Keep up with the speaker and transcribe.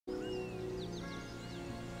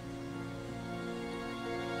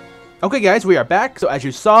Okay, guys, we are back. So, as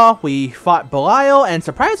you saw, we fought Belial, and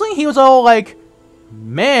surprisingly, he was all like,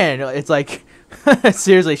 man, it's like,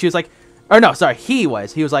 seriously, she was like, or no, sorry, he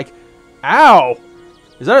was like, ow,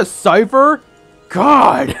 is that a cipher?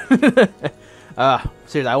 God.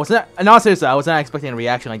 Seriously, I was not expecting a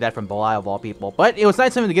reaction like that from Belial of all people, but it was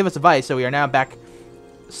nice of him to give us advice, so we are now back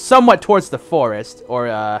somewhat towards the forest, or,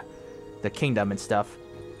 the kingdom and stuff.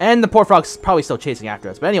 And the poor frog's probably still chasing after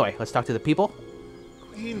us, but anyway, let's talk to the people.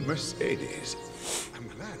 Queen Mercedes, I'm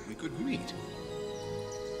glad we could meet.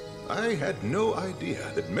 I had no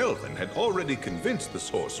idea that Melvin had already convinced the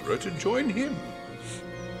sorcerer to join him.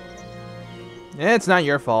 It's not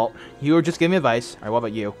your fault. You were just giving me advice. Alright, what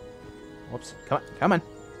about you? Whoops. Come on.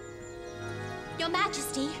 Your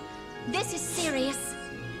Majesty, this is serious.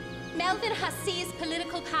 Melvin has seized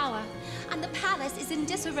political power, and the palace is in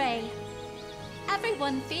disarray.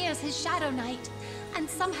 Everyone fears his Shadow Knight, and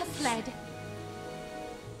some have fled.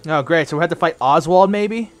 Oh, great. So we have to fight Oswald,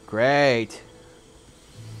 maybe? Great.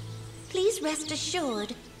 Please rest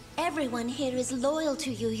assured, everyone here is loyal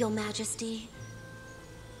to you, Your Majesty.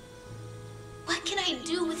 What can I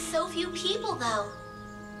do with so few people, though?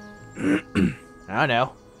 I don't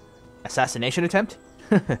know. Assassination attempt?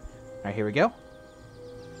 Alright, here we go.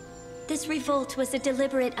 This revolt was a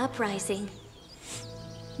deliberate uprising.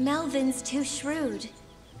 Melvin's too shrewd.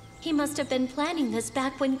 He must have been planning this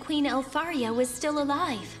back when Queen Leifthrasir was still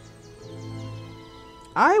alive.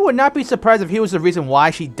 I would not be surprised if he was the reason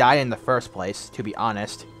why she died in the first place, to be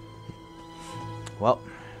honest. Well.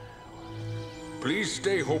 Please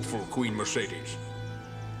stay hopeful, Queen Mercedes.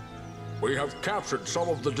 We have captured some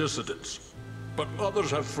of the dissidents, but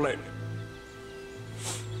others have fled.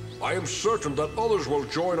 I am certain that others will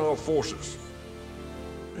join our forces.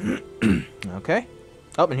 Okay.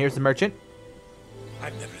 Oh, and here's the merchant.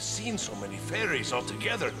 I've never seen so many fairies all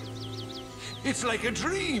together. It's like a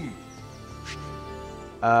dream.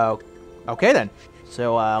 Okay then.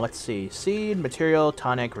 So, let's see. Seed, material,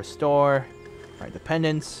 tonic, restore. Alright,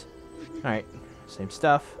 dependence. Alright, same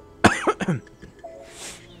stuff.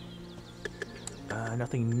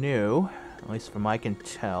 Nothing new. At least from what I can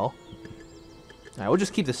tell. Alright, we'll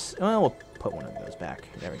just keep this. Well, we'll put one of those back.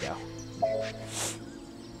 There we go.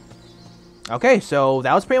 Okay, so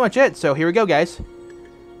that was pretty much it. So here we go, guys.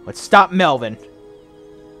 Let's stop Melvin.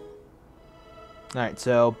 Alright,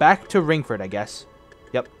 so back to Ringford, I guess.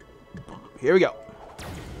 Yep. Here we go.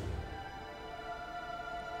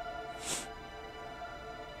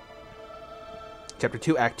 Chapter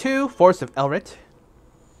 2, Act 2, Forest of Elrit.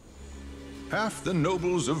 Half the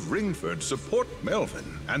nobles of Ringford support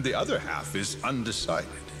Melvin, and the other half is undecided.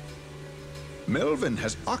 Melvin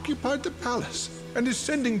has occupied the palace and is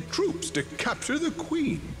sending troops to capture the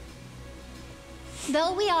queen.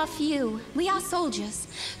 Though we are few, we are soldiers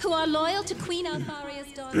who are loyal to Queen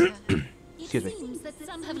Leifthrasir's daughter. It seems that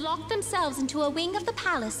some have locked themselves into a wing of the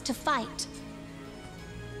palace to fight.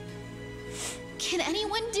 Can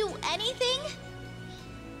anyone do anything?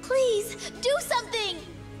 Please, do something!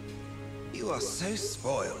 You are so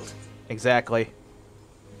spoiled. Exactly.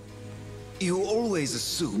 You always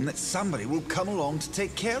assume that somebody will come along to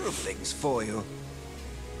take care of things for you.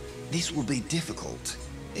 This will be difficult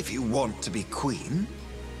if you want to be queen.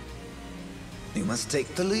 You must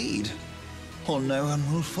take the lead, or no one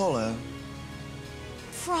will follow.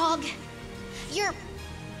 Frog, you're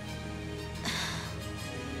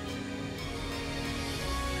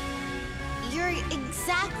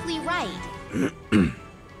exactly right.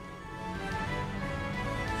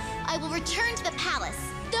 I will return to the palace.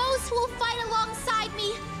 Those who will fight alongside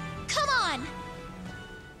me, come on!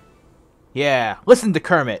 Yeah, listen to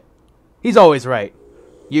Kermit. He's always right.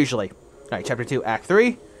 Usually. Alright, Chapter 2, Act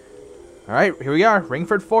 3. Alright, here we are.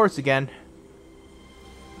 Ringford Forest again.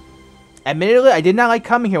 Admittedly, I did not like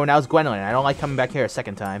coming here when I was Gwendolyn. I don't like coming back here a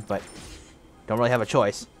second time, but don't really have a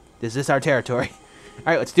choice. This is our territory.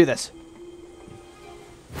 Alright, let's do this.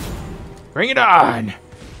 Bring it on!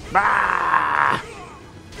 Bah!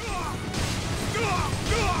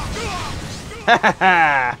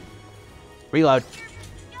 Reload.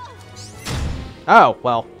 Oh,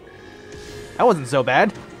 well. That wasn't so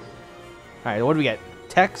bad. Alright, what do we get?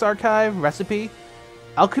 Text archive, recipe,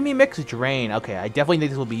 alchemy mix, drain. Okay, I definitely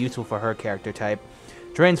think this will be useful for her character type.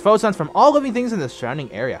 Drains photons from all living things in the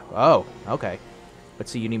surrounding area. Oh, okay.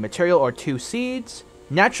 Let's see, you need material or 2 seeds,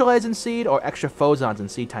 naturalizing seed, or extra photons in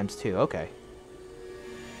seed times 2. Okay.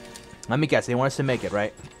 Let me guess, they want us to make it,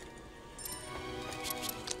 right?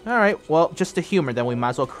 Alright, well, just to humor, then we might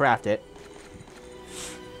as well craft it.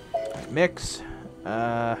 Right, mix.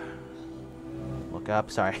 Look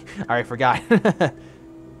up, sorry. I already forgot.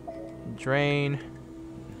 Drain.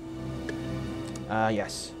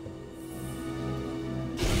 Yes.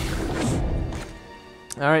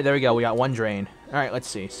 Alright, there we go. We got one drain. Alright, let's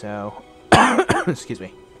see. So, excuse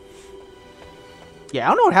me. Yeah, I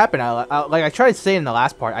don't know what happened. Like I tried to say in the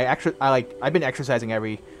last part, I've been exercising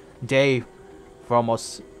every day for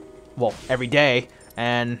almost, well, every day,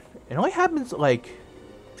 and it only happens like,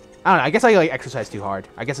 I don't know. I guess I like exercise too hard.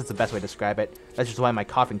 I guess it's the best way to describe it. That's just why my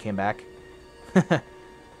coughing came back.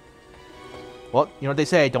 Well, you know what they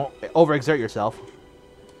say, don't overexert yourself.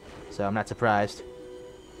 So I'm not surprised.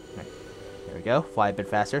 Right, there we go. Fly a bit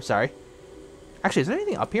faster. Sorry. Actually, is there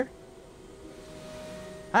anything up here?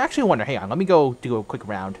 I actually wonder. Hang on. Let me go do a quick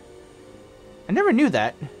round. I never knew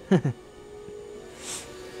that.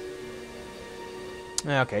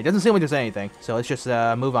 Okay, doesn't seem like there's anything. So let's just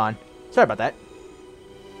move on. Sorry about that.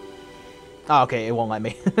 Oh, okay, it won't let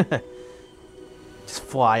me. Just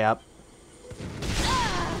fly up.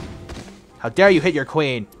 How dare you hit your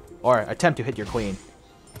queen? Or attempt to hit your queen.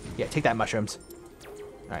 Yeah, take that, mushrooms.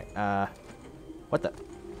 Alright, what the?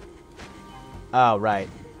 Oh, right.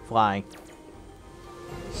 Flying.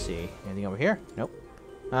 Let's see. Anything over here? Nope.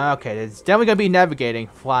 Okay, it's definitely gonna be navigating,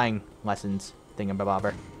 flying lessons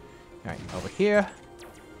thingamabobber. Alright, over here.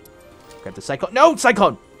 Grab the cyclone. No!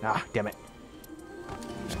 Cyclone! Ah, damn it.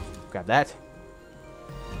 Grab that.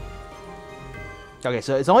 Okay,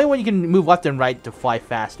 so it's only when you can move left and right to fly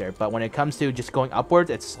faster, but when it comes to just going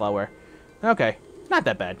upwards, it's slower. Okay, not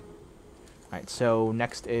that bad. Alright, so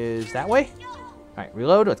next is that way. Alright,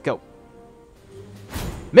 reload, let's go.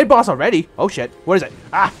 Mid-boss already? Oh shit, what is it?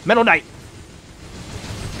 Ah, Metal Knight!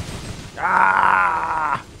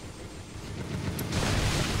 Ah!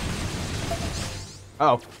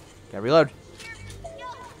 Oh, gotta reload.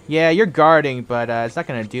 Yeah, you're guarding, but it's not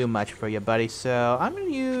gonna do much for you, buddy, so I'm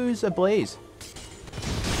gonna use a blaze.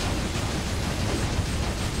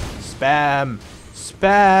 Spam!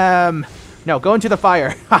 Spam! No, go into the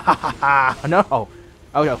fire! Ha ha ha ha! No!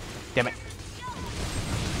 Oh no, damn it.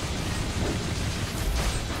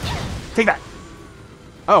 Take that!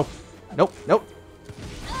 Oh! Nope, nope.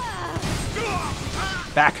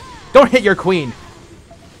 Back! Don't hit your queen!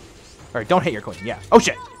 Or don't hit your queen, yeah. Oh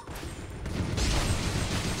shit!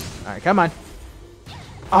 Alright, come on.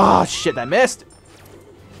 Oh shit, that missed!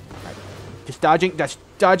 Right. Just dodging, just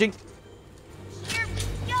dodging.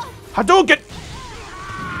 Hadouken!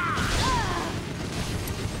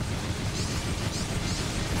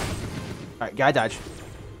 Alright, gotta dodge.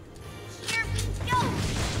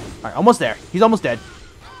 Alright, almost there. He's almost dead.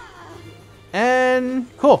 And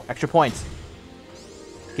cool, extra points.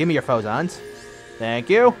 Give me your phosons. Thank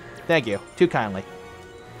you. Thank you. Too kindly.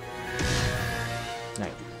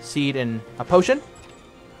 Alright, seed and a potion.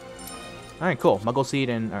 Alright, cool. Muggle seed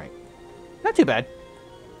and alright. Not too bad.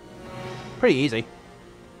 Pretty easy.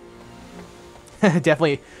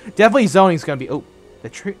 definitely zoning's gonna be. Oh,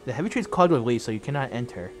 the heavy tree is clogged with leaves, so you cannot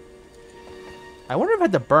enter. I wonder if I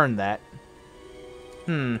had to burn that.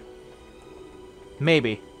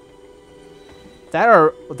 Maybe. That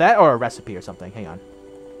or a recipe or something. Hang on.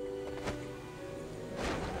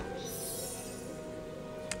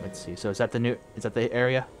 Let's see. So is that the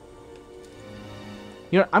area?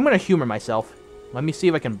 You know, I'm gonna humor myself. Let me see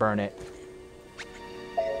if I can burn it.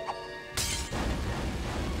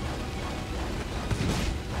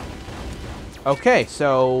 Okay,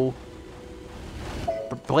 so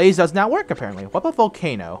blaze does not work apparently. What about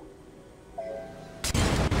volcano?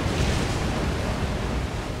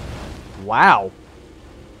 Wow,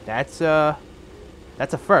 that's a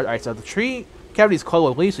first. All right, so the tree cavity is closed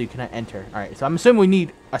with leaves, so you cannot enter. All right, so I'm assuming we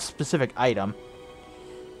need a specific item.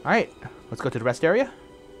 All right, let's go to the rest area.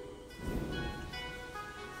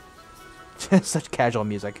 Such casual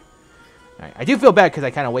music. All right, I do feel bad because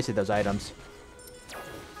I kind of wasted those items.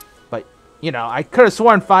 But you know, I could have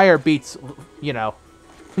sworn fire beats, you know,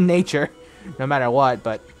 nature, no matter what.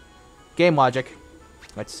 But game logic.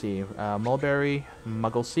 Let's see, mulberry,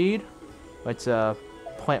 muggle seed. Let's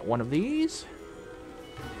plant one of these.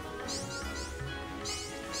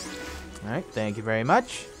 Alright, thank you very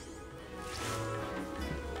much.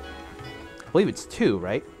 I believe it's 2,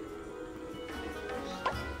 right?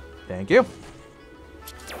 Thank you.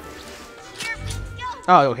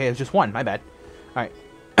 Oh, okay, it's just 1, my bad. Alright.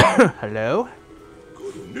 Hello?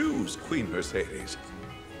 Good news, Queen Mercedes.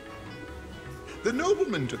 The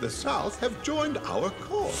noblemen to the south have joined our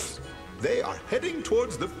cause. They are heading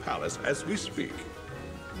towards the palace as we speak.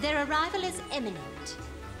 Their arrival is imminent.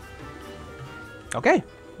 Okay.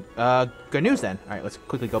 Good news then. Alright, let's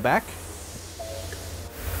quickly go back.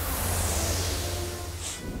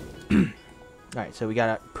 Alright, so we got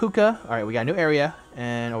a puka. Alright, we got a new area.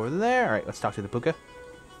 And over there. Alright, let's talk to the puka.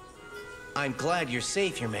 I'm glad you're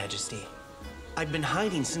safe, Your Majesty. I've been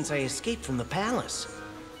hiding since I escaped from the palace.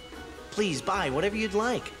 Please buy whatever you'd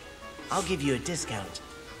like. I'll give you a discount.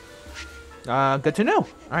 Good to know. All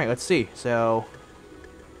right, let's see. So,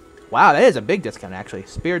 wow, that is a big discount actually.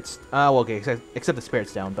 Spirits, well, okay, except the spirit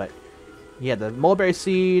stone, but yeah, the mulberry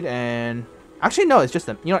seed and actually no, it's just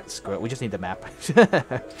the. You know what? Screw it. We just need the map.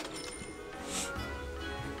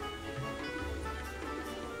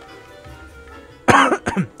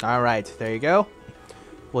 All right, there you go.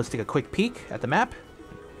 Let's take a quick peek at the map.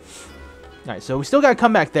 All right, so we still gotta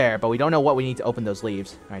come back there, but we don't know what we need to open those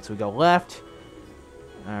leaves. All right, so we go left.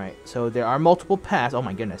 All right, so there are multiple paths. Oh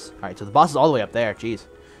my goodness. All right, so the boss is all the way up there. Jeez.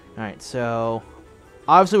 All right, so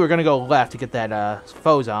obviously we're gonna go left to get that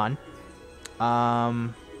foes on.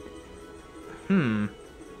 I'm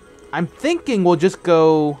thinking we'll just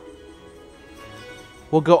go.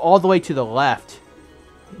 We'll go all the way to the left.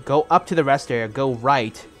 Go up to the rest area. Go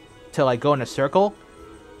right to like go in a circle,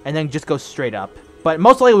 and then just go straight up. But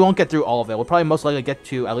most likely we won't get through all of it. We'll probably most likely get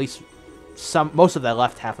to at least most of the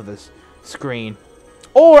left half of this screen.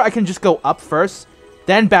 Or I can just go up first,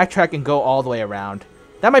 then backtrack and go all the way around.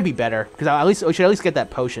 That might be better, because we should at least get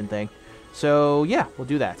that potion thing. So yeah, we'll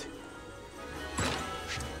do that.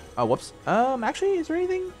 Oh, whoops. Actually, is there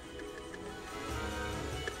anything?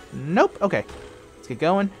 Nope. Okay, let's get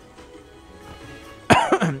going.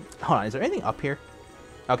 Hold on, is there anything up here?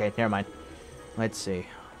 Okay, never mind. Let's see.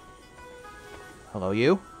 Hello,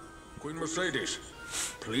 you? Queen Mercedes,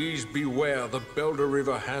 please beware the Belder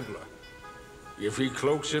River Handler. If he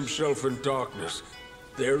cloaks himself in darkness,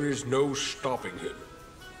 there is no stopping him.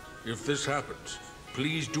 If this happens,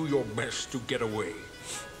 please do your best to get away.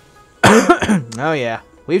 Oh yeah.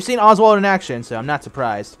 We've seen Oswald in action, so I'm not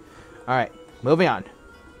surprised. Alright, moving on.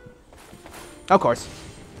 Of course.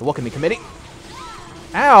 The Welcome Me Committee.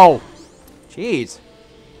 Ow! Jeez.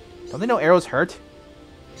 Don't they know arrows hurt?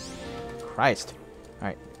 Christ.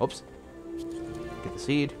 Alright, oops. Get the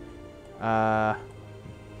seed.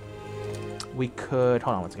 We could...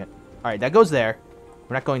 Hold on one second. Alright, that goes there.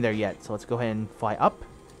 We're not going there yet, so let's go ahead and fly up.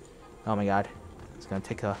 Oh my god. It's gonna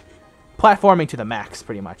take a... platforming to the max,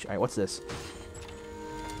 pretty much. Alright, what's this?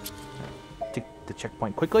 Right, take the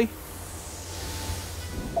checkpoint quickly.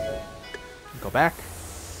 Go back.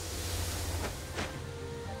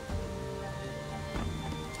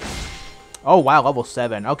 Oh wow, level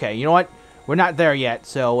 7. Okay, you know what? We're not there yet,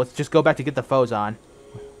 so let's just go back to get the foes on.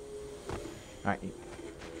 Alright.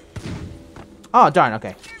 Oh, darn,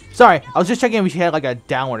 okay. Sorry, I was just checking if she had like a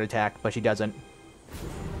downward attack, but she doesn't.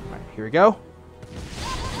 Alright, here we go.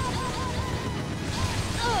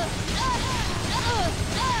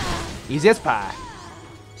 Easy as pie.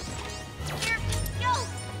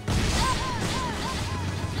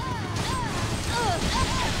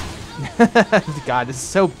 God, this is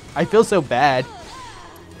so... I feel so bad.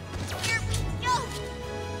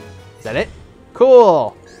 Is that it?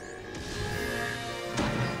 Cool.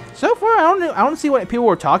 So far, I don't see what people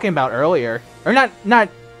were talking about earlier, or not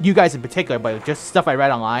you guys in particular, but just stuff I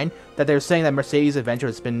read online that they're saying that Mercedes Adventure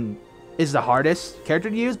is the hardest character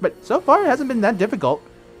to use, but so far it hasn't been that difficult.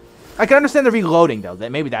 I can understand the reloading though.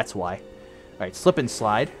 Maybe that's why. All right, slip and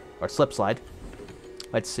slide or slip slide.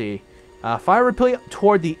 Let's see. Fire repeatedly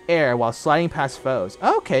toward the air while sliding past foes.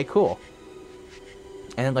 Okay, cool.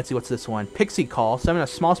 And then let's see what's this one. Pixie Call. Summon a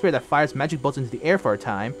small spirit that fires magic bolts into the air for a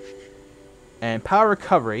time. And Power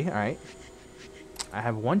Recovery. Alright. I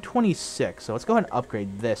have 126. So let's go ahead and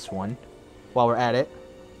upgrade this one while we're at it.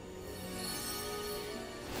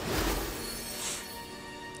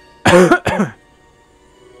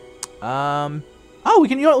 Oh, we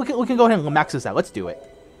can go ahead and max this out. Let's do it.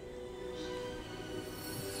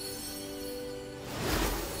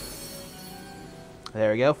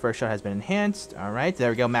 There we go. First shot has been enhanced. All right.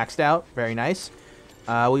 There we go. Maxed out. Very nice.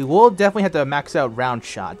 We will definitely have to max out round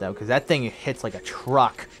shot, though, because that thing hits like a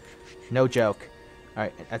truck. No joke. All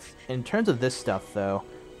right. In terms of this stuff, though,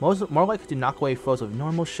 more likely to knock away foes with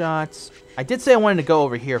normal shots. I did say I wanted to go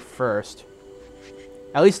over here first.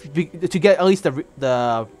 At least to get at least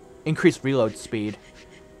the increased reload speed.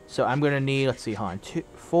 So I'm going to need, let's see, hold on, 2,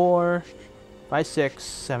 4... 5, 6,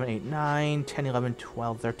 7, 8, 9, 10, 11,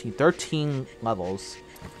 12, 13. 13 levels.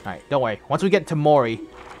 Alright, don't worry. Once we get to Mori,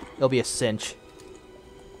 it'll be a cinch.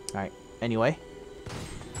 Alright, anyway.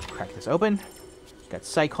 Crack this open. Got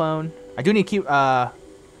Cyclone. I do need to keep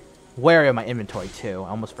wary of my inventory, too.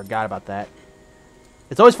 I almost forgot about that.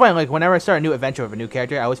 It's always funny, like, whenever I start a new adventure with a new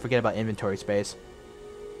character, I always forget about inventory space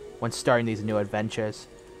when starting these new adventures.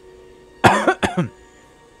 Alright,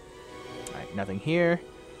 nothing here.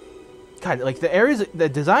 God, like the areas, the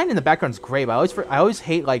design in the background is great, but I always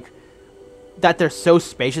hate like that they're so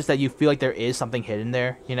spacious that you feel like there is something hidden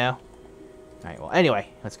there, you know? All right, well, anyway,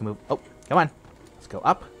 let's move. Oh, come on, let's go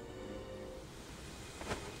up.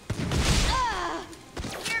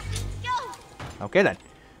 Okay, then.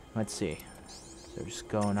 Let's see. So just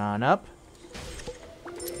going on up.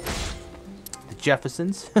 The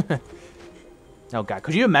Jeffersons. Oh, God.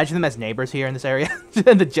 Could you imagine them as neighbors here in this area?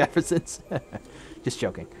 The Jeffersons. Just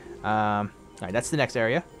joking. All right, that's the next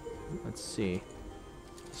area. Let's see.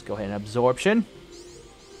 Let's go ahead and absorption.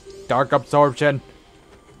 Dark absorption.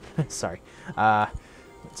 Sorry. Let's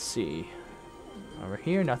see. Over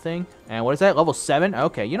here, nothing. And what is that? Level 7?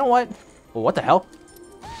 Okay, you know what? Well, what the hell?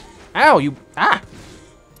 Ow, you... Ah!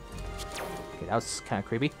 Okay, that was kind of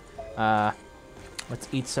creepy. Let's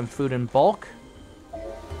eat some food in bulk.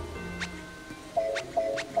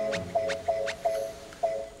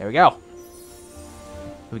 There we go.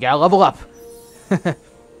 We gotta level up.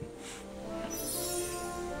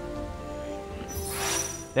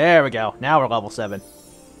 There we go. Now we're level 7.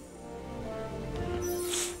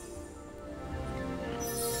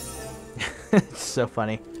 It's so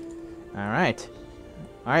funny. Alright.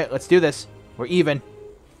 Alright, let's do this. We're even.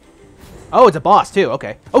 Oh, it's a boss, too.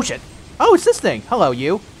 Okay. Oh, shit. Oh, it's this thing. Hello,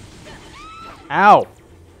 you. Ow.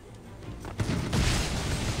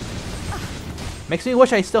 Makes me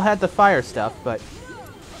wish I still had the fire stuff, but...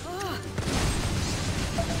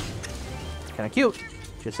 kind of cute.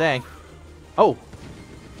 Just saying. Oh.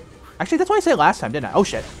 Actually, that's what I said last time, didn't I? Oh,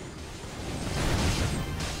 shit.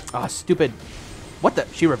 Ah, oh, stupid. What the?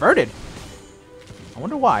 She reverted. I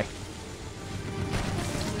wonder why.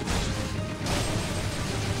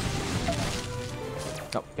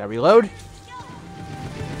 Oh, gotta reload.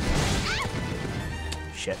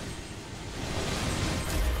 Shit.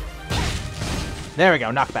 There we go,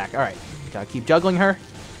 knockback. Alright. Gotta keep juggling her.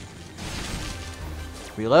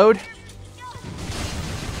 Reload.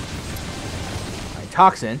 Alright,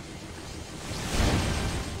 toxin.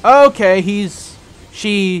 Okay,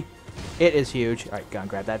 it is huge. Alright, go and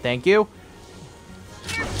grab that, thank you.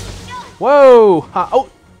 Whoa!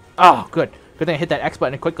 Oh, good. Good thing I hit that X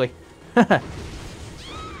button quickly.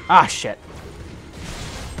 Ah, shit.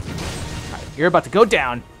 Alright, you're about to go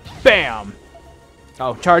down. Bam!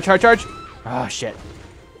 Oh, charge, charge, charge. Oh, shit.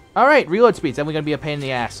 Alright, reload speed's definitely gonna be a pain in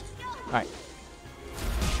the ass. Alright.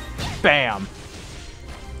 Bam!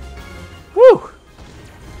 Woo!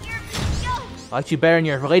 I like you better in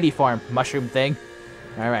your lady form, mushroom thing.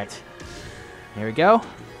 Alright. Here we go.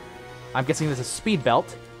 I'm guessing this is speed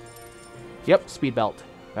belt. Yep, speed belt.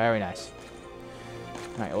 Very nice.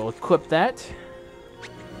 Alright, we'll equip that.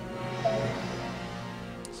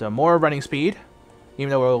 So more running speed. Even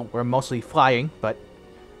though we're mostly flying, but...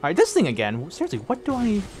 Alright, this thing again. Seriously, what do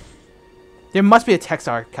I... There must be a text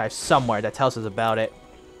archive somewhere that tells us about it.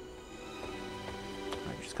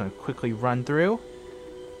 Alright, just gonna quickly run through.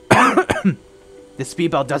 This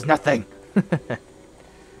speed belt does nothing.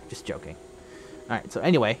 Just joking. Alright, so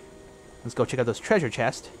anyway. Let's go check out those treasure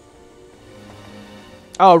chests.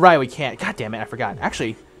 Oh, right, we can't. God damn it, I forgot.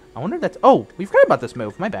 Actually, I wonder if that's... Oh, we forgot about this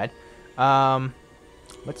move. My bad.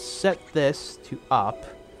 Let's set this to up.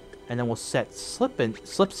 And then we'll set slip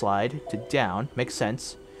slide to down. Makes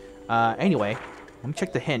sense. Anyway, let me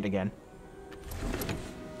check the hint again.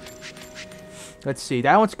 Let's see.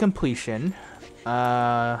 That one's completion.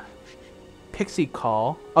 Pixie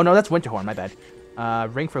call. Oh, no, that's Winterhorn. My bad.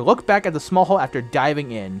 Ringford. Look back at the small hole after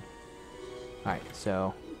diving in. Alright,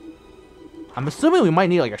 so... I'm assuming we might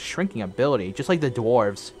need, like, a shrinking ability. Just like the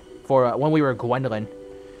dwarves. For when we were Gwendolyn.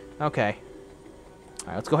 Okay.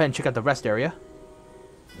 Alright, let's go ahead and check out the rest area.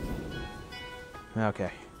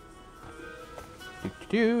 Okay.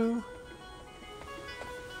 Do-do-do.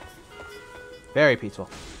 Very peaceful.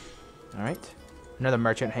 Alright. Another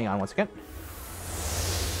merchant. Hang on one second.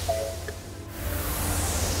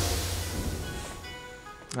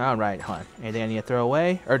 Alright, hold on. Anything I need to throw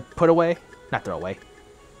away? Or put away? Not throw away.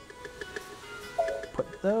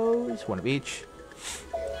 Put those. One of each.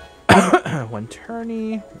 One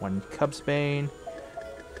tourney. One Cubsbane.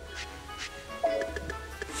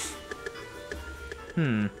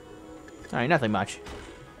 Alright, nothing much.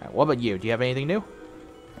 Right, what about you? Do you have anything new?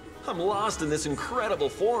 I'm lost in this incredible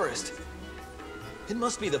forest. It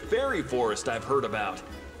must be the fairy forest I've heard about.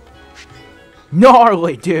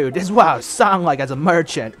 Gnarly, dude. This is what I sound like as a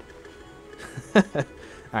merchant.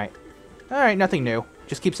 Alright. Alright, nothing new.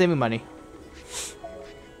 Just keep saving money.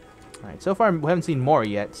 Alright, so far we haven't seen more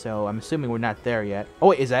yet, so I'm assuming we're not there yet. Oh,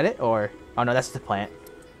 wait, is that it? Or... Oh, no, that's the plant.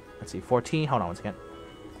 Let's see, 14. Hold on one second.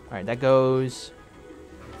 Alright, that goes...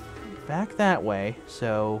 back that way,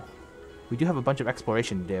 so... We do have a bunch of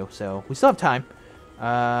exploration to do, so... We still have time.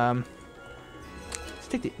 Let's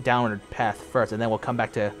take the downward path first, and then we'll come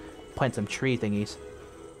back to plant some tree thingies.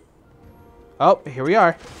 Oh, here we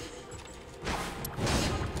are.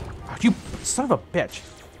 Oh, you son of a bitch.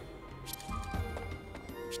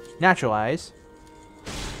 Naturalize.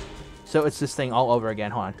 So it's this thing all over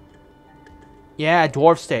again. Hold on. Yeah,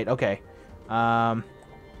 dwarf state. Okay. Let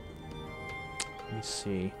me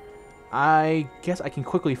see. I guess I can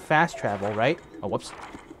quickly fast travel, right? Oh, whoops.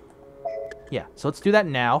 Yeah, so let's do that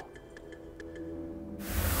now.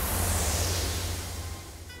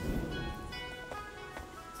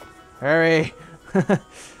 Hurry!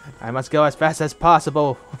 I must go as fast as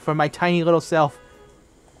possible for my tiny little self.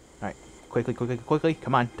 Alright, quickly, quickly, quickly.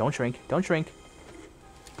 Come on, don't shrink, don't shrink.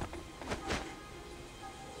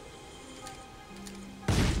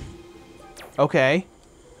 Okay.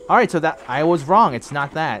 Alright, so that I was wrong. It's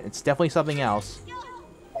not that. It's definitely something else.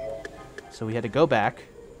 So we had to go back.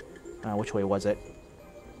 Which way was it?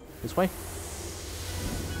 This way?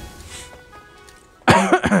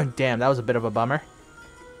 Damn, that was a bit of a bummer.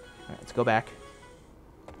 Alright, let's go back.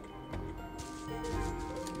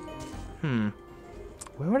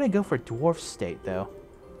 Where would I go for dwarf state, though?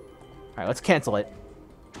 Alright, let's cancel it.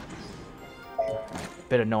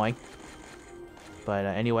 Bit annoying. But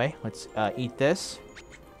anyway, let's eat this.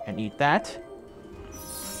 And eat that.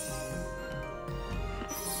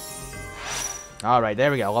 Alright,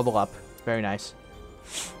 there we go. Level up. Very nice.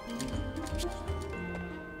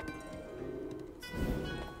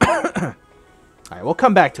 Alright, we'll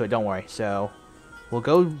come back to it. Don't worry. So, we'll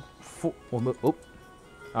go... We'll move... Oop.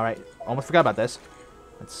 Alright, almost forgot about this.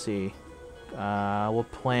 Let's see. We'll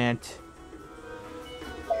plant...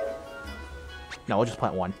 No, we'll just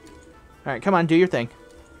plant one. Alright, come on. Do your thing.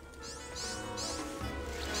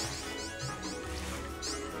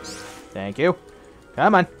 Thank you.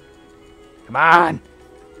 Come on. Come on!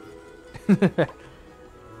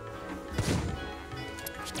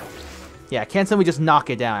 Yeah, can't simply just knock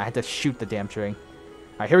it down. I had to shoot the damn tree.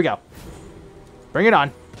 Alright, here we go. Bring it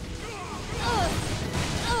on.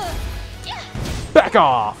 Back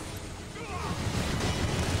off!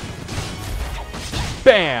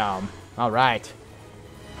 Bam! Alright.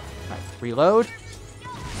 Alright, reload.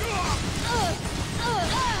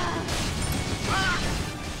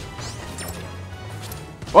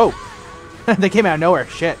 Whoa! They came out of nowhere.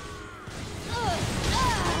 Shit.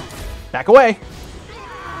 Back away.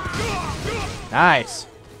 Nice.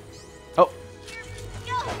 Oh.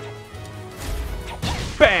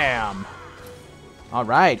 Bam!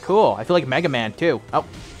 Alright, cool. I feel like Mega Man, too. Oh.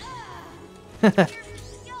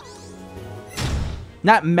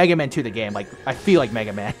 Not Mega Man 2 the game. Like, I feel like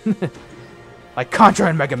Mega Man. Like Contra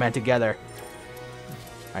and Mega Man together.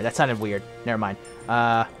 Alright, that sounded weird. Never mind.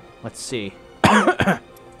 Let's see.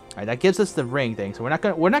 Alright, that gives us the ring thing, so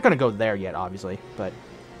we're not gonna go there yet, obviously, but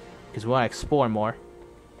because we want to explore more.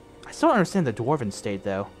 I still don't understand the dwarven state,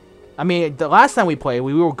 though. I mean, the last time we played,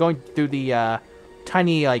 we were going through the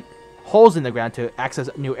tiny like holes in the ground to access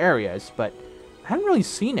new areas, but I haven't really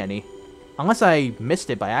seen any, unless I missed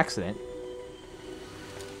it by accident.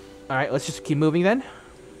 All right, let's just keep moving then.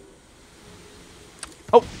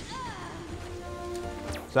 Oh,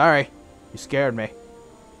 sorry, you scared me.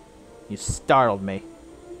 You startled me.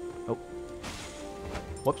 Oh.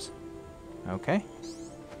 Whoops. Okay.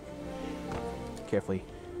 Carefully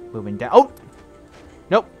moving down. Oh!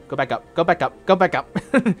 Nope. Go back up. Go back up. Go back up.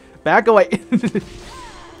 Back away.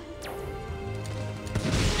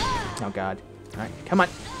 Oh, God. Alright. Come on.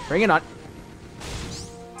 Bring it on.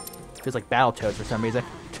 Feels like Battletoads for some reason.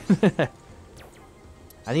 I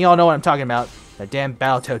think you all know what I'm talking about. That damn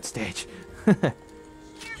Battletoad stage.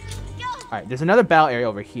 Alright, there's another battle area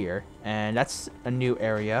over here, and that's a new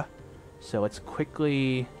area. So let's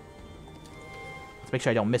quickly... Let's make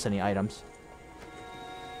sure I don't miss any items.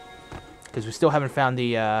 Because we still haven't found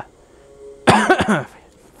the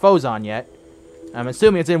Fozon yet. I'm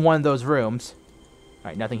assuming it's in one of those rooms.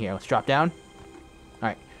 Alright, nothing here. Let's drop down.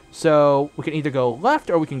 Alright, so we can either go left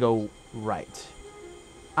or we can go right.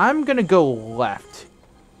 I'm gonna go left.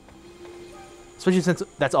 Especially since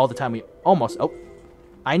that's all the time we almost... Oh,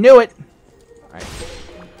 I knew it! Alright.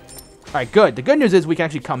 Alright, good. The good news is we can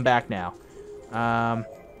actually come back now.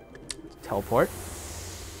 Teleport.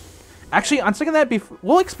 Actually, on second that,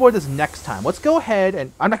 we'll explore this next time. Let's go ahead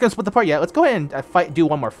and... I'm not going to split the part yet. Let's go ahead and do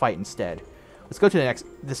one more fight instead. Let's go to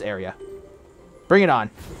this area. Bring it on.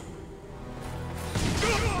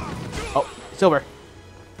 Oh, silver.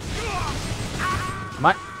 Come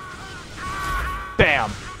on.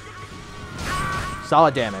 Bam.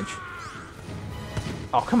 Solid damage.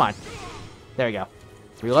 Oh, come on. There we go.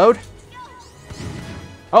 Reload.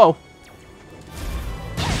 Uh-oh.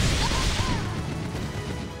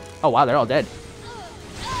 Oh, wow, they're all dead.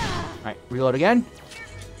 Alright, reload again.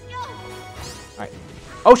 Alright.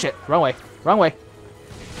 Oh, shit. Wrong way. Wrong way.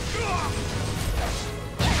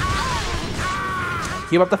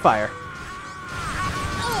 Keep up the fire.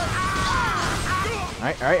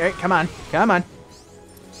 Alright. Come on. Come on.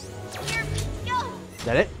 Here we go. Is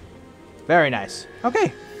that it? Very nice.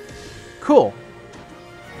 Okay. Cool.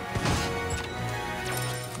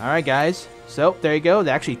 Alright, guys. So, there you go.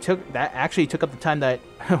 That actually took up the time that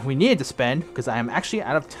we needed to spend, because I am actually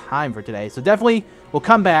out of time for today. So, definitely, we'll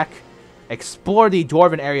come back, explore the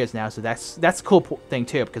dwarven areas now. So, that's a cool thing,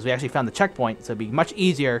 too, because we actually found the checkpoint. So, it'll be much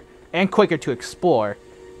easier and quicker to explore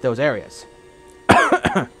those areas.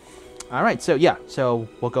 Alright, so, yeah. So,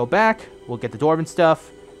 we'll go back. We'll get the dwarven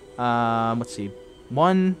stuff. Let's see.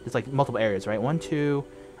 There's like multiple areas, right? 1, 2...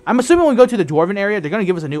 I'm assuming when we go to the dwarven area, they're going to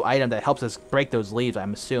give us a new item that helps us break those leaves,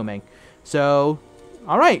 I'm assuming. So,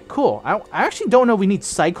 alright, cool. I actually don't know if we need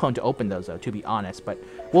Cyclone to open those, though, to be honest. But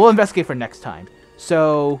we'll investigate for next time.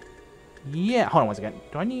 So, yeah. Hold on one second.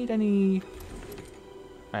 Do I need any...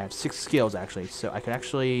 I have 6 skills, actually. So I can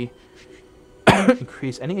actually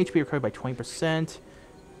increase any HP recovery by 20%.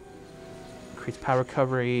 Increase power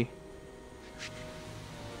recovery.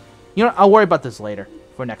 You know what? I'll worry about this later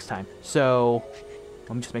for next time. So...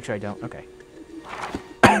 let me just make sure I don't. Okay.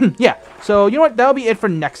 Yeah. So, you know what? That'll be it for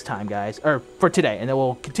next time, guys. Or for today. And then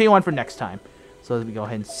we'll continue on for next time. So, let me go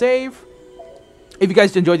ahead and save. If you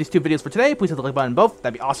guys enjoyed these 2 videos for today, please hit the like button on both.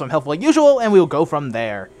 That'd be awesome and helpful like usual. And we will go from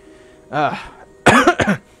there.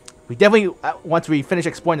 We definitely, once we finish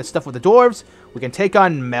exploring the stuff with the dwarves, we can take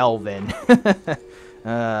on Melvin.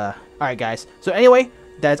 Alright, guys. So, anyway,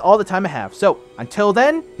 that is all the time I have. So, until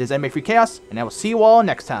then, this is AnimefreakChaos. And I will see you all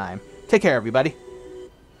next time. Take care, everybody.